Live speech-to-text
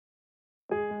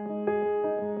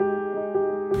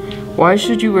Why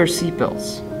should you wear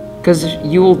seatbelts? Because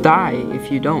you will die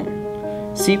if you don't.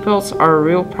 Seatbelts are a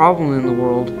real problem in the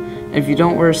world, and if you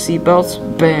don't wear seatbelts,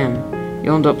 bam,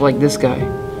 you'll end up like this guy.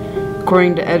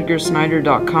 According to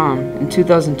EdgarSnyder.com, in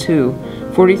 2002,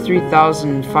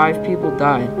 43,005 people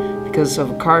died because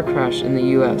of a car crash in the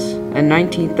US, and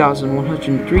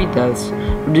 19,103 deaths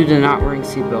were due to not wearing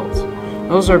seatbelts.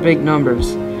 Those are big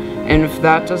numbers, and if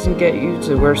that doesn't get you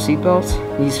to wear seatbelts,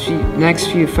 these next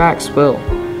few facts will.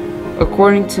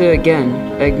 According to, again,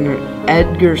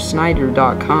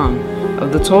 EdgarSnyder.com,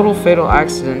 of the total fatal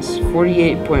accidents,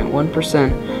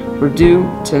 48.1% were due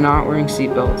to not wearing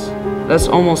seatbelts. That's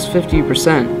almost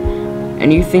 50%.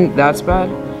 And you think that's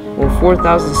bad? Well,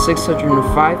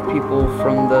 4,605 people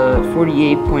from the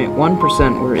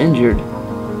 48.1% were injured.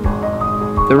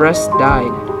 The rest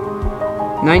died.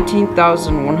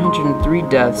 19,103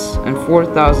 deaths and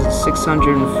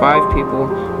 4,605 people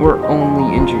were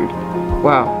only injured.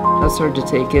 Wow, that's hard to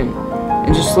take in.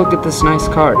 And just look at this nice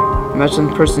car. Imagine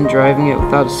the person driving it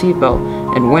without a seatbelt,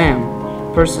 and wham!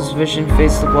 The person's vision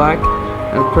fades to black,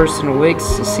 and the person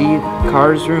awakes to see the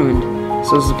car is ruined.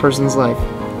 So is the person's life.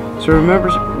 So remember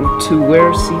to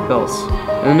wear seatbelts.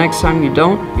 And the next time you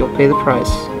don't, you'll pay the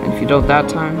price. And if you don't that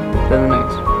time, then the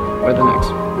next, or the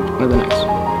next, or the next.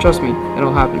 Trust me,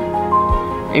 it'll happen.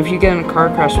 And if you get in a car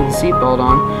crash with a seatbelt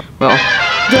on, well,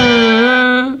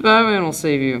 Batman will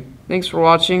save you. Thanks for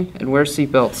watching, and wear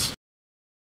seatbelts.